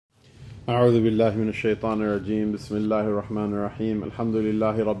أعوذ بالله من الشيطان الرجيم بسم الله الرحمن الرحيم الحمد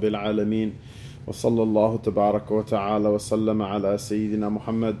لله رب العالمين وصلى الله تبارك وتعالى وسلم على سيدنا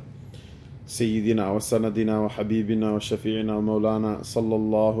محمد سيدنا وسندنا وحبيبنا وشفيعنا ومولانا صلى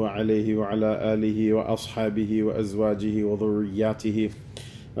الله عليه وعلى آله وأصحابه وأزواجه وذرياته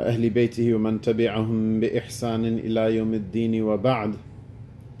وأهل بيته ومن تبعهم بإحسان إلى يوم الدين وبعد.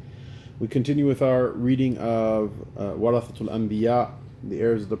 We continue with our reading of Warathatul Anbiya, the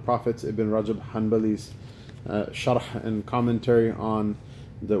heirs of the prophets, Ibn Rajab Hanbali's sharh and commentary on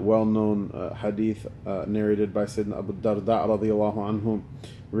the well-known hadith narrated by Sayyidina Abu Darda radiyallahu anhu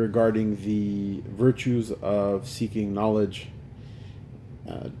regarding the virtues of seeking knowledge,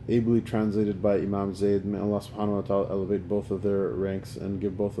 ably translated by Imam Zayd. May Allah subhanahu wa ta'ala elevate both of their ranks and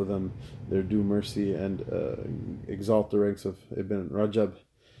give both of them their due mercy and exalt the ranks of Ibn Rajab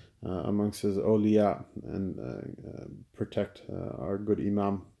amongst his awliya and protect our good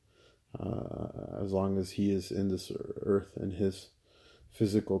Imam as long as he is in this earth, in his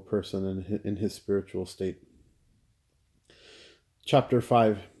physical person and in his spiritual state. Chapter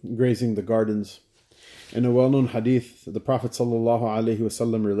 5, Grazing the Gardens. In a well-known hadith, the Prophet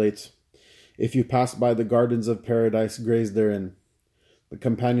ﷺ relates, "If you pass by the gardens of paradise, graze therein." The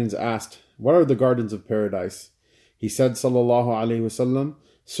companions asked, "What are the gardens of paradise?" He said, ﷺ,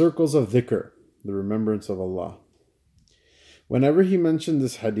 "Circles of dhikr," the remembrance of Allah. Whenever he mentioned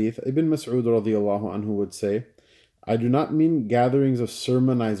this hadith, Ibn Mas'ud radiyallahu anhu would say, "I do not mean gatherings of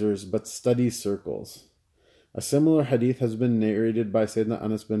sermonizers, but study circles." A similar hadith has been narrated by Sayyidina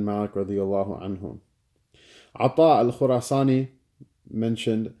Anas bin Malik radiyallahu anhu. Ata al-Khurasani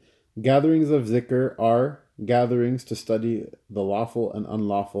mentioned, "Gatherings of dhikr are gatherings to study the lawful and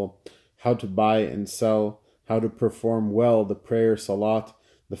unlawful, how to buy and sell, how to perform well the prayer, salat,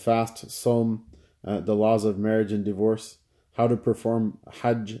 the fast, Sawm, the laws of marriage and divorce, how to perform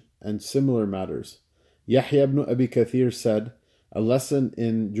Hajj, and similar matters." Yahya ibn Abi Kathir said, "A lesson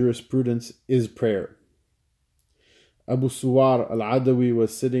in jurisprudence is prayer." Abu Suwar al-Adawi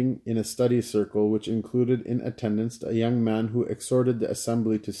was sitting in a study circle which included in attendance a young man who exhorted the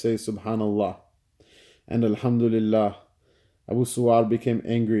assembly to say Subhanallah and Alhamdulillah. Abu Suwar became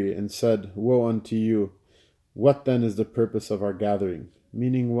angry and said, "Woe unto you! What then is the purpose of our gathering?"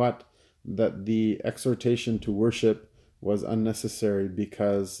 Meaning what? That the exhortation to worship was unnecessary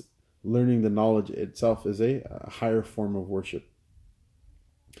because learning the knowledge itself is a higher form of worship.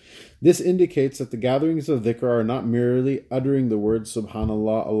 This indicates that the gatherings of dhikr are not merely uttering the words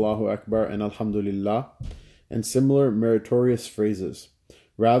Subhanallah, Allahu Akbar, and Alhamdulillah, and similar meritorious phrases.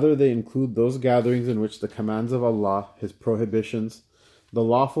 Rather, they include those gatherings in which the commands of Allah, His prohibitions, the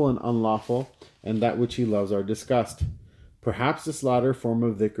lawful and unlawful, and that which He loves are discussed. Perhaps this latter form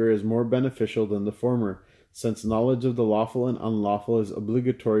of dhikr is more beneficial than the former, since knowledge of the lawful and unlawful is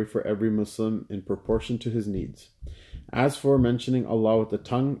obligatory for every Muslim in proportion to his needs. As for mentioning Allah with the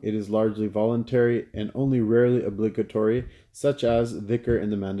tongue, it is largely voluntary and only rarely obligatory, such as dhikr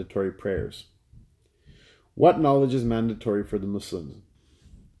in the mandatory prayers. What knowledge is mandatory for the Muslims?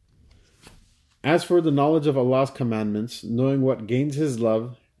 As for the knowledge of Allah's commandments, knowing what gains His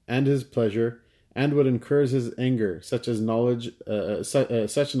love and His pleasure, and what incurs His anger, such knowledge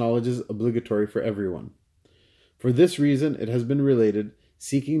is obligatory for everyone. For this reason, it has been related,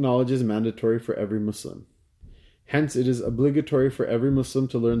 seeking knowledge is mandatory for every Muslim. Hence, it is obligatory for every Muslim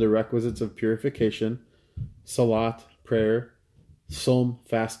to learn the requisites of purification, salat, prayer, Sawm,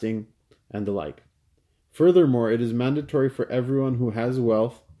 fasting, and the like. Furthermore, it is mandatory for everyone who has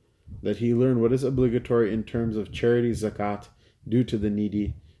wealth that he learn what is obligatory in terms of charity, zakat, due to the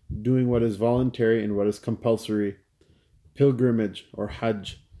needy, doing what is voluntary and what is compulsory, pilgrimage or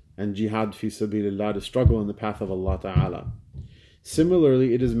hajj, and jihad fi sabilillah, to struggle in the path of Allah Ta'ala.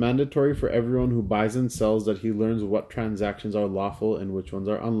 Similarly, it is mandatory for everyone who buys and sells that he learns what transactions are lawful and which ones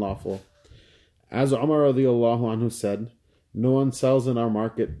are unlawful. As Umar radiyallahu anhu said, "No one sells in our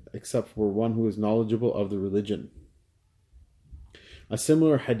market except for one who is knowledgeable of the religion." A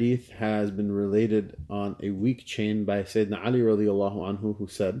similar hadith has been related on a weak chain by Sayyidina Ali radiyallahu anhu, who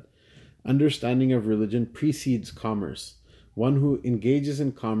said, "Understanding of religion precedes commerce. One who engages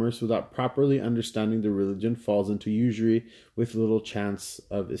in commerce without properly understanding the religion falls into usury with little chance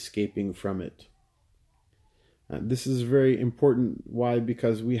of escaping from it." This is very important. Why?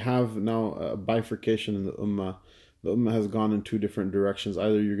 Because we have now a bifurcation in the ummah. The ummah has gone in two different directions.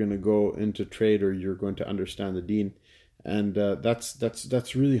 Either you're going to go into trade or you're going to understand the deen. And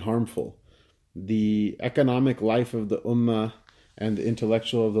that's really harmful. The economic life of the ummah and the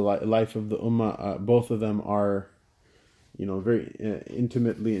intellectual of the life of the ummah, both of them are, very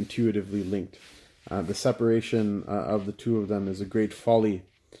intimately, intuitively linked. The separation of the two of them is a great folly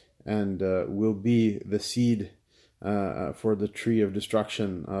and will be the seed for the tree of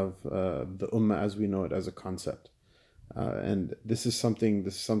destruction of the ummah as we know it as a concept. And this is something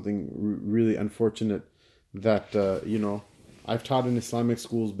really unfortunate that I've taught in Islamic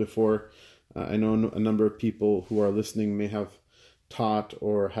schools before. I know a number of people who are listening may have taught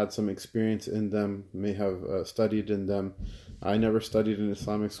or had some experience in them, may have studied in them. I never studied in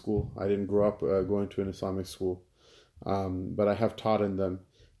Islamic school. I didn't grow up going to an Islamic school, but I have taught in them.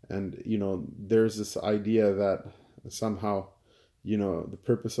 And there's this idea that somehow the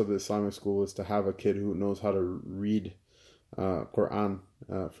purpose of the Islamic school is to have a kid who knows how to read Quran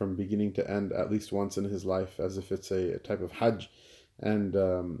from beginning to end at least once in his life, as if it's a type of Hajj, and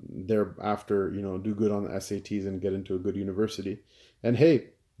thereafter do good on the SATs and get into a good university. And hey,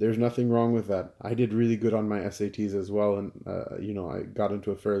 there's nothing wrong with that. I did really good on my SATs as well, and I got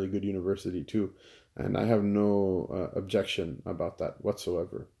into a fairly good university too, and I have no objection about that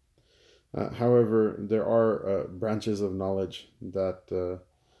whatsoever. However, there are branches of knowledge that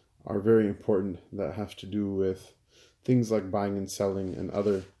are very important that have to do with things like buying and selling and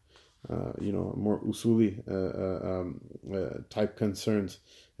other, more usuli type concerns,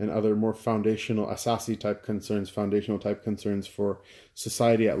 and other more foundational, asasi type concerns, foundational type concerns for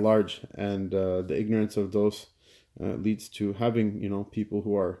society at large. And the ignorance of those leads to having, people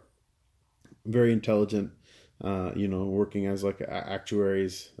who are very intelligent, working as like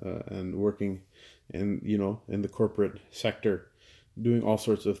actuaries and working in, in the corporate sector, doing all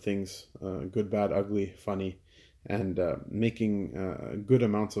sorts of things, good, bad, ugly, funny, and making good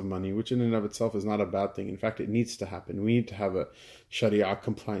amounts of money, which in and of itself is not a bad thing. In fact, it needs to happen. We need to have a Sharia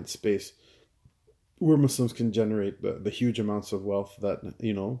compliant space where Muslims can generate the huge amounts of wealth that,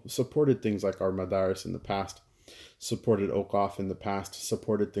 supported things like our madaris in the past, supported Awqaf in the past,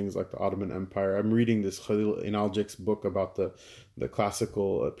 supported things like the Ottoman Empire. I'm reading this Khalil Inaljik's book about the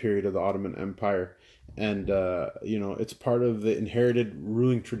classical period of the Ottoman Empire. And, it's part of the inherited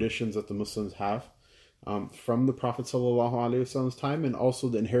ruling traditions that the Muslims have from the Prophet ﷺ's time, and also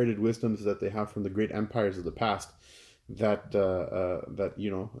the inherited wisdoms that they have from the great empires of the past, that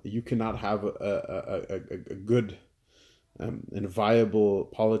you cannot have a good and viable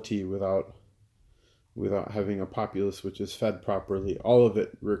polity without having a populace which is fed properly. All of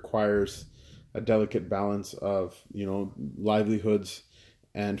it requires a delicate balance of livelihoods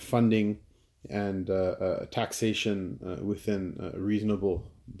and funding and taxation within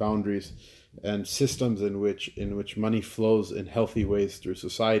reasonable boundaries, and systems in which money flows in healthy ways through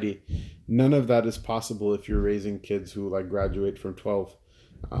society. None of that is possible if you're raising kids who graduate from 12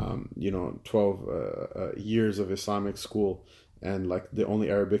 years of Islamic school, and the only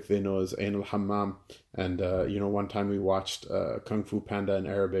Arabic they know is Ain al-Hammam. And one time we watched Kung Fu Panda in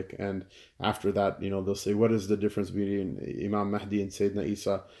Arabic, and after that they'll say, what is the difference between Imam Mahdi and Sayyidina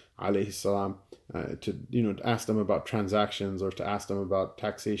Isa alayhi salam, to ask them about transactions, or to ask them about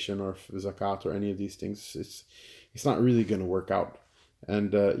taxation or zakat or any of these things. It's not really going to work out.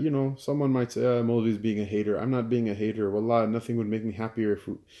 And someone might say, Mawlavi's being a hater. I'm not being a hater. Wallah, nothing would make me happier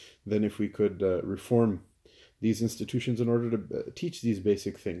than if we could reform these institutions in order to teach these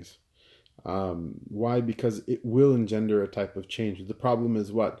basic things. Why? Because it will engender a type of change. The problem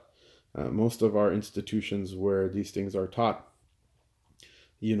is what? Most of our institutions where these things are taught,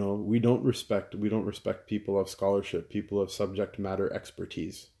 we don't respect people of scholarship, people of subject matter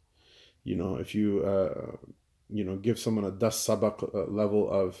expertise. If you give someone a das sabak level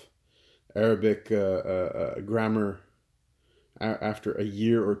of Arabic grammar after a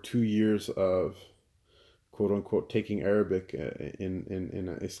year or 2 years of quote unquote taking Arabic in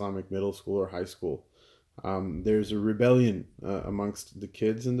an Islamic middle school or high school, there's a rebellion amongst the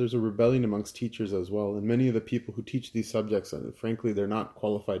kids, and there's a rebellion amongst teachers as well. And many of the people who teach these subjects, frankly, they're not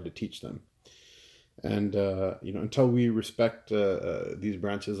qualified to teach them. And until we respect these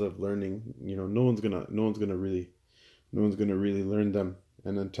branches of learning, no one's gonna really learn them.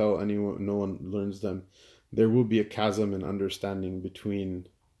 And until no one learns them, there will be a chasm in understanding between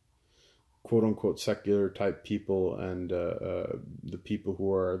quote unquote secular type people and the people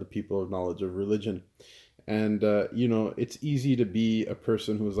who are the people of knowledge of religion. And it's easy to be a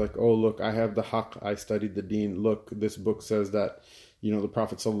person who's like, oh look, I have the haqq, I studied the deen, look, this book says that the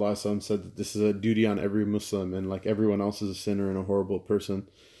Prophet ﷺ said that this is a duty on every Muslim, and everyone else is a sinner and a horrible person,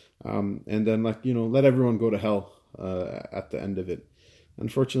 and then let everyone go to hell at the end of it.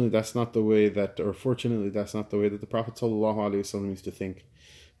 Unfortunately, that's not the way that, or fortunately, that's not the way that the Prophet ﷺ used to think.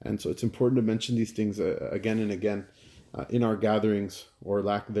 And so it's important to mention these things again and again in our gatherings, or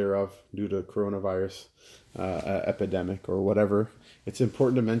lack thereof, due to coronavirus epidemic or whatever. It's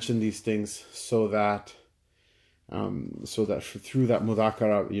important to mention these things so that so that through that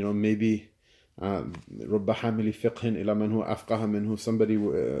mudhakara, maybe رب حامل فقه إلى من هو أفقه منه, somebody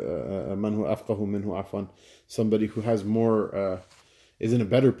من هو أفقه منه عفوا, somebody who has more is in a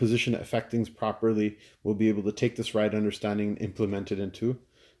better position to affect things properly will be able to take this right understanding and implement it into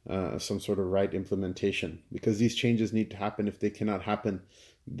some sort of right implementation, because these changes need to happen. If they cannot happen,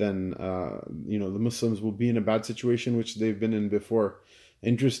 then the Muslims will be in a bad situation, which they've been in before.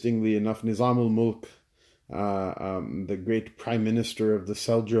 Interestingly enough, Nizam al-Mulk, the great prime minister of the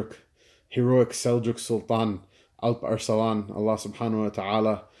heroic Seljuk Sultan Alp Arsalan, Allah subhanahu wa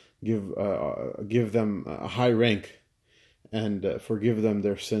ta'ala give them a high rank and forgive them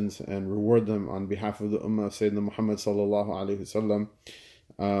their sins and reward them on behalf of the Ummah of Sayyidina Muhammad sallallahu alayhi wasallam.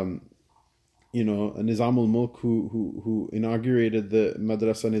 Nizam al-Mulk, who inaugurated the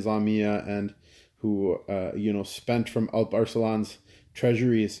Madrasa Nizamiya and who spent from Alp Arsalan's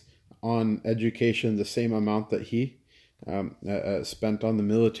treasuries on education the same amount that he spent on the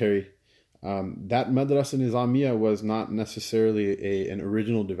military. That Madrasa Nizamiya was not necessarily an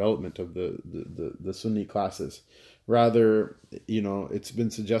original development of the Sunni classes. Rather, it's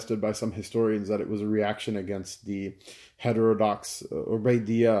been suggested by some historians that it was a reaction against the heterodox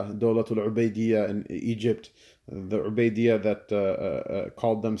Ubaidiyya, Dawlatul Ubaidiyya in Egypt, the Ubaidiyya that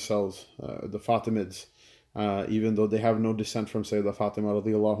called themselves the Fatimids, even though they have no descent from Sayyidah Fatima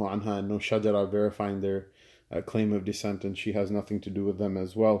radiallahu anha and no shajara verifying their claim of descent, and she has nothing to do with them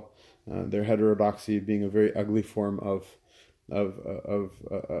as well. Their heterodoxy being a very ugly form of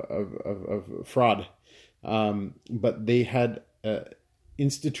fraud. But they had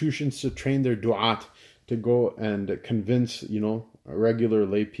institutions to train their du'at to go and convince, regular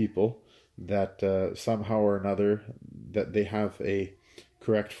lay people that somehow or another that they have a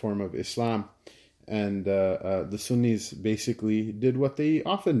correct form of Islam. And the Sunnis basically did what they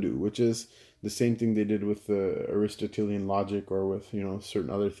often do, which is the same thing they did with the Aristotelian logic or with certain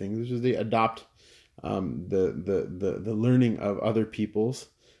other things, which is they adopt the learning of other people's,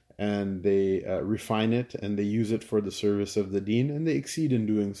 and they refine it and they use it for the service of the deen, and they exceed in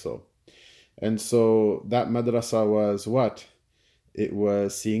doing so. And so that madrasa was what? It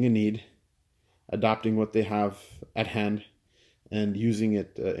was seeing a need, adopting what they have at hand, and using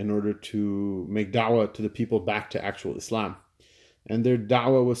it in order to make da'wah to the people back to actual Islam. And their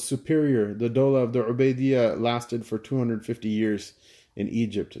da'wah was superior. The Dawla of the Ubaidiyya lasted for 250 years in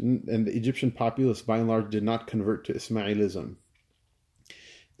Egypt. And the Egyptian populace, by and large, did not convert to Ismailism.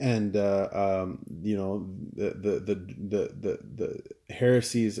 And the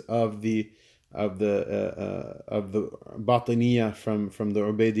heresies of the Batiniyya from the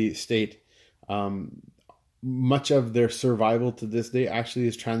Ubaidi state, much of their survival to this day actually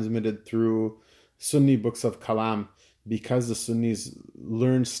is transmitted through Sunni books of Kalam, because the Sunnis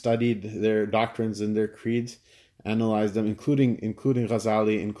studied their doctrines and their creeds, analyzed them, including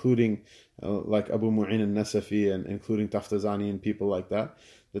Ghazali, including like Abu Mu'in al-Nasafi, and including Taftazani and people like that.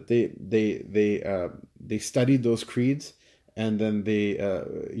 That they studied those creeds, and then they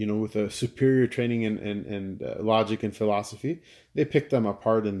with a superior training and logic and philosophy, they picked them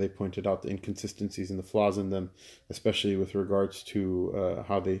apart and they pointed out the inconsistencies and the flaws in them, especially with regards to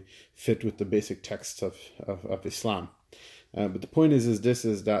how they fit with the basic texts of Islam. But the point is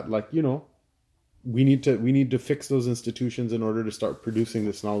that we need to fix those institutions in order to start producing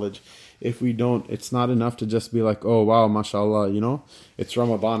this knowledge. If we don't, it's not enough to just be like, oh wow, mashallah, it's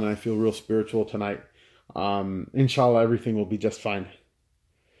Ramadan and I feel real spiritual tonight. Inshallah, everything will be just fine.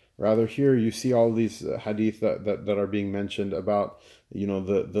 Rather, here you see all these hadith that are being mentioned about,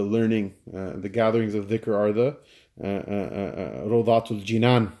 the learning, the gatherings of dhikr are the Rawdatul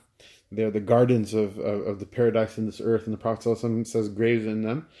Jinan. They're the gardens of the paradise in this earth, and the Prophet ﷺ says graves in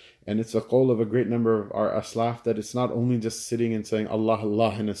them. And it's a qawl of a great number of our aslaf that it's not only just sitting and saying Allah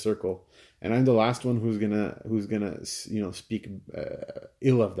Allah in a circle. And I'm the last one who's gonna speak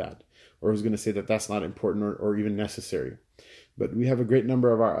ill of that, or who's gonna say that that's not important or even necessary. But we have a great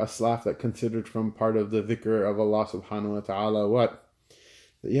number of our aslaf that considered from part of the dhikr of Allah subhanahu wa ta'ala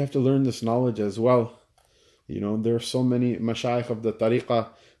that you have to learn this knowledge as well. There are so many mashayikh of the tariqah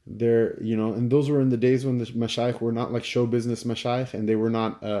there, and those were in the days when the mashayikh were not like show business mashayikh, and they were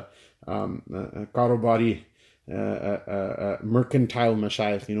not karobari, mercantile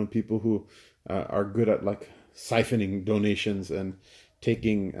mashayikh, people who are good at like siphoning donations and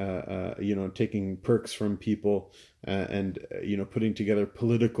taking perks from people, and putting together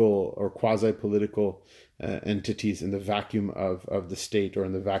political or quasi-political entities in the vacuum of the state, or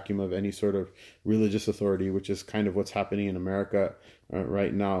in the vacuum of any sort of religious authority, which is kind of what's happening in America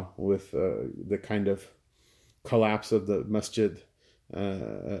right now with the kind of collapse of the masjid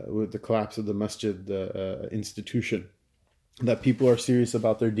with the collapse of the masjid institution, that people are serious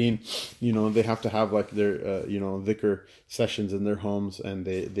about their deen. They have to have like their dhikr sessions in their homes, and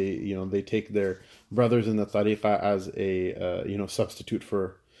they take their brothers in the tariqah as a substitute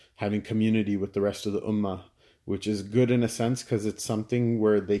for having community with the rest of the ummah, which is good in a sense because it's something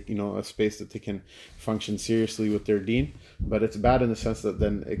where they a space that they can function seriously with their deen. But it's bad in the sense that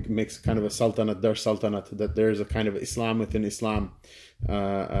then it makes kind of a sultanat, their sultanat, that there's a kind of Islam within Islam,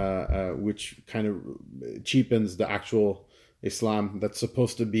 which kind of cheapens the actual Islam that's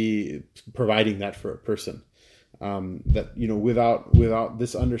supposed to be providing that for a person. That without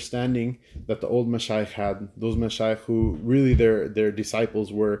this understanding that the old mashayikh had, those mashayikh who really their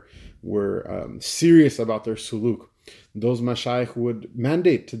disciples were serious about their suluk, those mashayikh would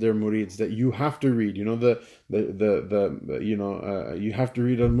mandate to their murids that you have to read, you have to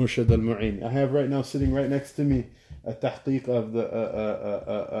read al-Murshid al-Mu'in. I have right now sitting right next to me a tahqiq of the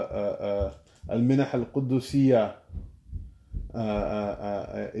al-Minah al-Quddusiyya.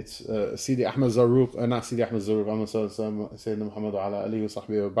 It's Sidi Ahmad Zarruq, not Sidi Ahmad Zarruq, Sayyidina Muhammad wa ala alihi wa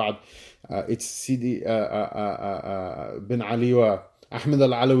sahbihi wa ba'd. It's Sidi bin Aliwa Ahmed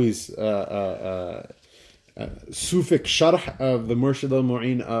al-Alawi's Sufik Sharh of the Murshid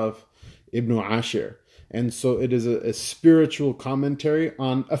al-Mu'in of Ibn Ashir. And so it is a spiritual commentary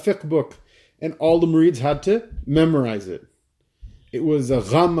on a fiqh book, and all the murids had to memorize it. It was a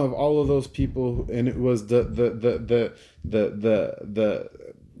gham of all of those people, and it was the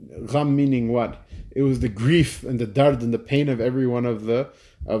gham meaning what? It was the grief and the dard and the pain of every one of the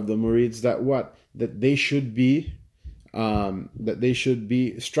murids that they should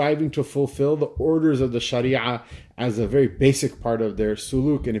be striving to fulfill the orders of the Sharia as a very basic part of their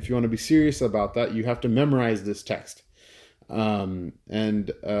suluk. And if you want to be serious about that, you have to memorize this text. And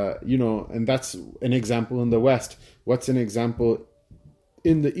that's an example in the West. What's an example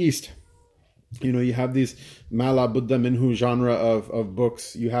in the East? You have these mala buddha minhu genre of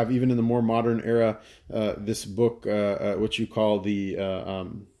books. You have, even in the more modern era, this book, what you call the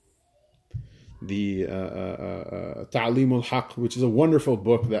Ta'lim al-Haq, which is a wonderful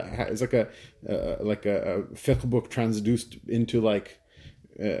book that is like a fiqh book transduced into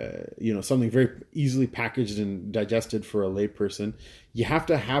something very easily packaged and digested for a layperson. You have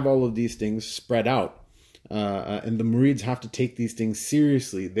to have all of these things spread out. And the murids have to take these things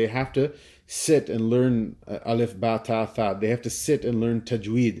seriously. They have to sit and learn alif, ba, ta, tha. They have to sit and learn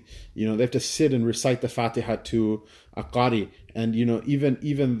tajweed. They have to sit and recite the Fatiha to a qari. And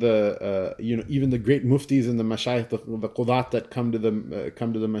even the great muftis and the mashayikh, the qudat that come to the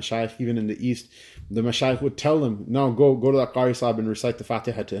mashayikh, even in the East, the mashayikh would tell them, "No, go to the qari sahib and recite the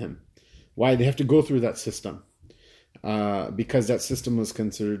Fatiha to him." Why? They have to go through that system. Because that system was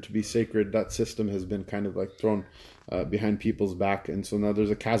considered to be sacred. That system has been kind of thrown behind people's back, and so now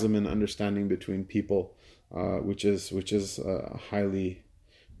there's a chasm in understanding between people, which is highly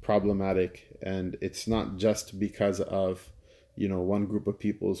problematic. And it's not just because of one group of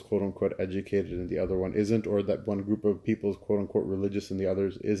people is quote unquote educated and the other one isn't, or that one group of people is quote unquote religious and the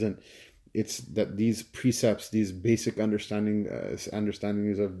others isn't. It's that these precepts, these basic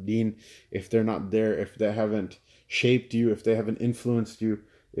understandings of deen, if they're not there, if they haven't shaped you, if they haven't influenced you,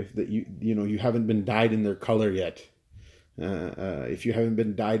 if you haven't been dyed in their color yet, if you haven't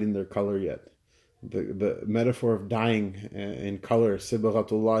been dyed in their color yet, the metaphor of dying in color,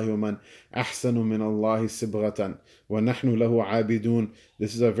 sibghatullahi wa man ahsanu min Allahi sibghatan wa nahnu lahu abidun.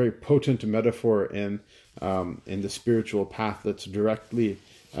 This is a very potent metaphor in the spiritual path that's directly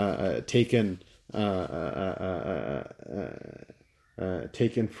taken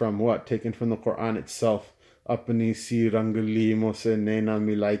from what? Taken from the Quran itself. Apni si rangali mose naina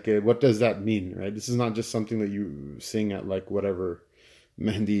milaike. What does that mean, right? This is not just something that you sing at whatever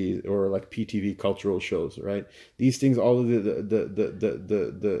Mehndi or PTV cultural shows, right? These things, all of the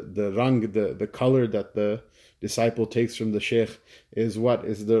rang, the color that the disciple takes from the sheikh is what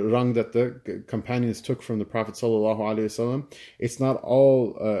is the rang that the companions took from the Prophet sallallahu alaihi wasallam. It's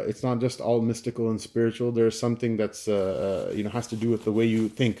not just all mystical and spiritual. There's something that's has to do with the way you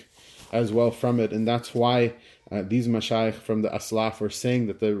think as well from it. And that's why these mashayikh from the aslaf were saying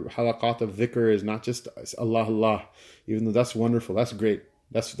that the halaqat of dhikr is not just Allah Allah, even though that's wonderful, that's great,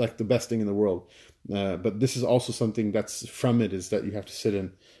 that's the best thing in the world, but this is also something that's from it, is that you have to sit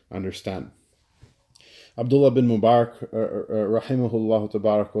and understand. Abdullah bin Mubarak rahimahullah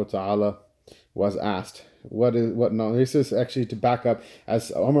tabarak wa ta'ala was asked, this is actually to back up,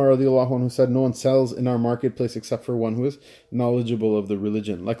 as Umar radiallahu anhu said, no one sells in our marketplace except for one who is knowledgeable of the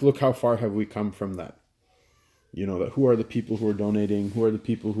religion. Look how far have we come from that. That who are the people who are donating, who are the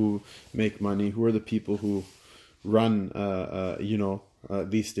people who make money, who are the people who run,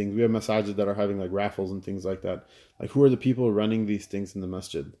 these things. We have masajid that are having like raffles and things like that. Like, who are the people running these things in the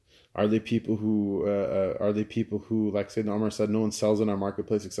masjid? Are they people who, like Sayyidina Umar said, no one sells in our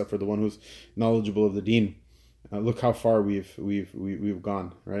marketplace except for the one who's knowledgeable of the deen? Look how far we've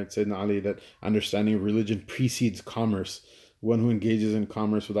gone, right? Sayyidina Ali, that understanding of religion precedes commerce. One who engages in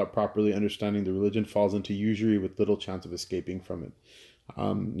commerce without properly understanding the religion falls into usury with little chance of escaping from it.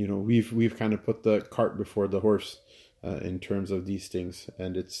 We've kind of put the cart before the horse in terms of these things,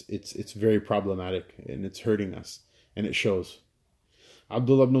 and it's very problematic, and it's hurting us, and it shows.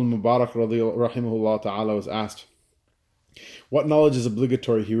 Abdullah ibn al-Mubarak rahimahullah ta'ala was asked, what knowledge is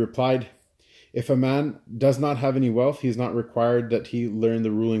obligatory? He replied, if a man does not have any wealth, he is not required that he learn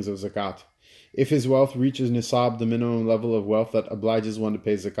the rulings of zakat. If his wealth reaches nisab, the minimum level of wealth that obliges one to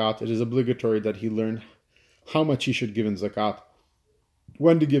pay zakat, it is obligatory that he learn how much he should give in zakat,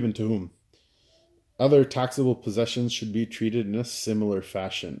 when to give and to whom. Other taxable possessions should be treated in a similar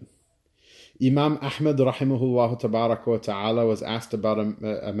fashion. Imam Ahmad rahimahullah tabarak wa ta'ala was asked about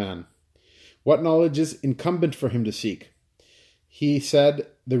a man. What knowledge is incumbent for him to seek? He said,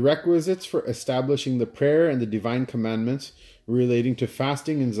 the requisites for establishing the prayer and the divine commandments relating to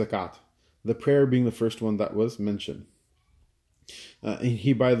fasting and zakat. The prayer being the first one that was mentioned.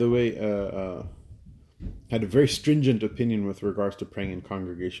 He, by the way, had a very stringent opinion with regards to praying in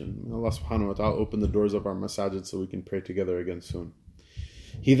congregation. Allah subhanahu wa ta'ala open the doors of our masajid so we can pray together again soon.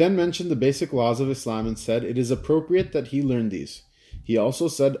 He then mentioned the basic laws of Islam and said it is appropriate that he learn these. He also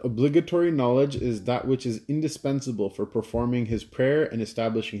said obligatory knowledge is that which is indispensable for performing his prayer and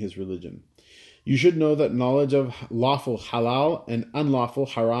establishing his religion. You should know that knowledge of lawful halal and unlawful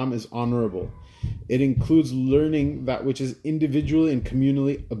haram is honorable. It includes learning that which is individually and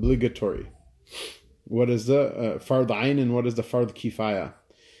communally obligatory. What is the fard ayn and what is the fard kifaya?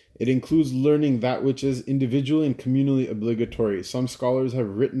 It includes learning that which is individually and communally obligatory. Some scholars have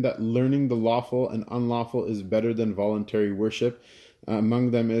written that learning the lawful and unlawful is better than voluntary worship.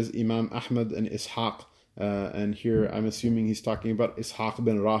 Among them is Imam Ahmad and Ishaq. And here I'm assuming he's talking about Ishaq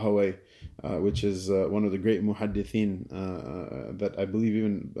bin Rahaway, which is one of the great muhaddithin that I believe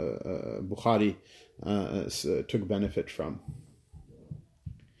even Bukhari took benefit from.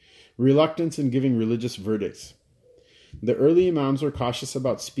 Reluctance in giving religious verdicts. The early Imams were cautious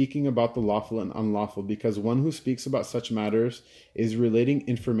about speaking about the lawful and unlawful because one who speaks about such matters is relating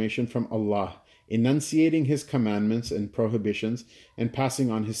information from Allah, enunciating His commandments and prohibitions, and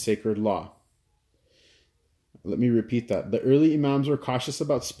passing on His sacred law. Let me repeat that. The early Imams were cautious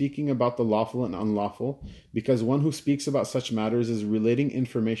about speaking about the lawful and unlawful because one who speaks about such matters is relating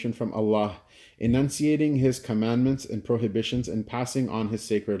information from Allah, enunciating His commandments and prohibitions, and passing on His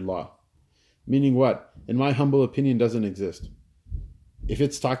sacred law. Meaning what? In my humble opinion, doesn't exist. If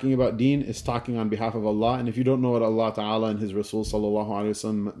it's talking about deen, it's talking on behalf of Allah. And if you don't know what Allah Ta'ala and His Rasul Sallallahu Alaihi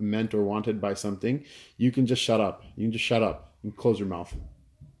Wasallam meant or wanted by something, you can just shut up. You can just shut up and close your mouth.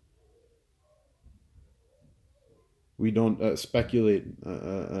 We don't speculate.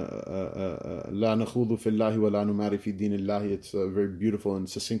 لا نخوض في الله ولا نماري في دين الله. It's a very beautiful and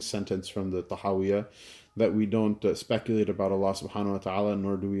succinct sentence from the Tahawiyah that we don't speculate about Allah Subhanahu Wa Ta'ala,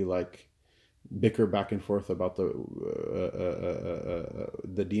 nor do we bicker back and forth about the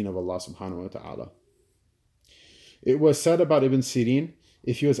deen of Allah Subhanahu Wa Ta'ala. It was said about Ibn Sirin,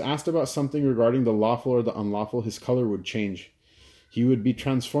 if he was asked about something regarding the lawful or the unlawful, his color would change. He would be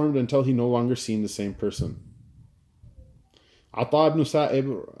transformed until he no longer seemed the same person. Ata ibn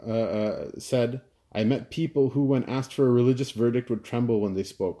Sa'ib said, I met people who, when asked for a religious verdict, would tremble when they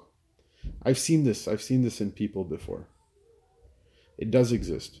spoke. I've seen this in people before. It does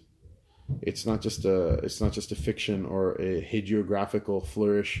exist. It's not just a fiction or a hagiographical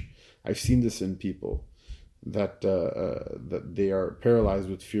flourish. I've seen this in people that they are paralyzed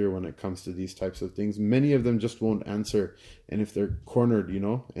with fear when it comes to these types of things. Many of them just won't answer, and if they're cornered,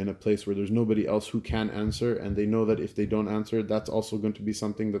 in a place where there's nobody else who can answer, and they know that if they don't answer, that's also going to be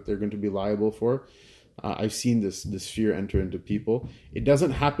something that they're going to be liable for. I've seen this fear enter into people. It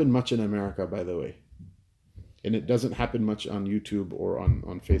doesn't happen much in America, by the way. And it doesn't happen much on YouTube or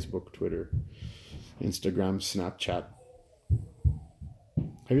on Facebook, Twitter, Instagram, Snapchat.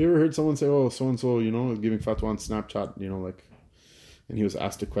 Have you ever heard someone say, oh, so-and-so, is giving fatwa on Snapchat, and he was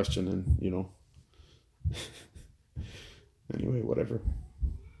asked a question and, anyway, whatever.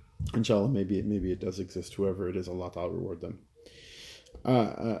 Inshallah, maybe it does exist. Whoever it is, Allah Ta'ala reward them.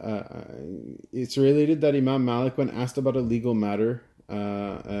 It's related that Imam Malik, when asked about a legal matter,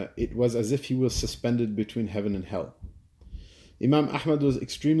 it was as if he was suspended between heaven and hell. Imam Ahmad was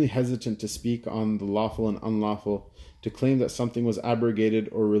extremely hesitant to speak on the lawful and unlawful, to claim that something was abrogated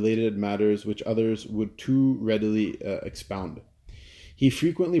or related matters which others would too readily expound. He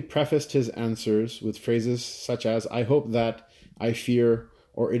frequently prefaced his answers with phrases such as, I hope that, I fear,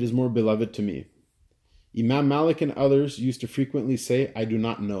 or it is more beloved to me. Imam Malik and others used to frequently say, I do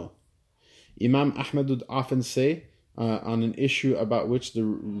not know. Imam Ahmad would often say, on an issue about which the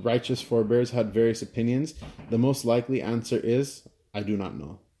righteous forebears had various opinions, the most likely answer is, I do not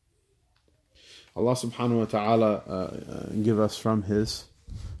know. Allah subhanahu wa ta'ala give us from His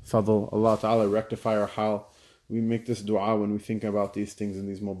fadl. Allah ta'ala rectify our hal. We make this dua when we think about these things in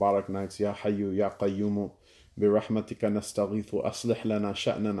these Mubarak nights. Ya Hayyu Ya Qayyumu برحمتك نستغيث أصلح لنا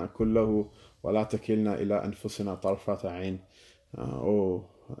شأننا كله ولا تكلنا إلى أنفسنا طرفة عين. Oh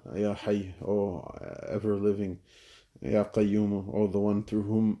Ya Hayy, oh ever living, Ya Qayyum, oh the one through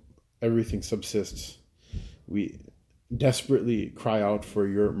whom everything subsists, we desperately cry out for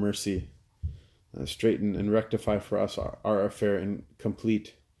your mercy. Straighten and rectify for us our affair and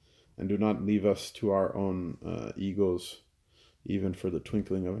complete, and do not leave us to our own egos, even for the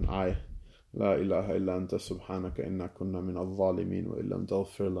twinkling of an eye. La ilaha illa anta subhanaka inna kunna min al-zalimin wa illam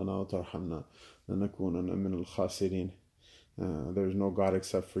taghfir lana wa tarhamna lanakunanna min al-khasirin. There is no God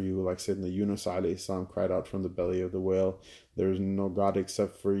except for you, like Sayyidina Yunus alayhi salam cried out from the belly of the whale. There is no God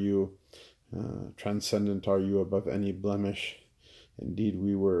except for you. Transcendent are you above any blemish. Indeed,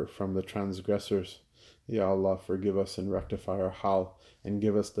 we were from the transgressors. Ya Allah, forgive us and rectify our hal, and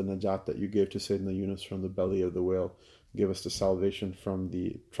give us the najat that you gave to Sayyidina Yunus from the belly of the whale. Give us the salvation from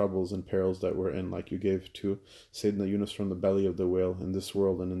the troubles and perils that we're in, like you gave to Sayyidina Yunus from the belly of the whale in this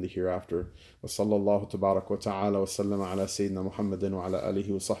world and in the hereafter. Wa sallallahu tabarak wa ta'ala wa sallama ala Sayyidina Muhammadin wa ala alihi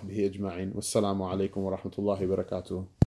wa sahbihi ajma'in. Wassalamu alaikum wa rahmatullahi wa barakatuh.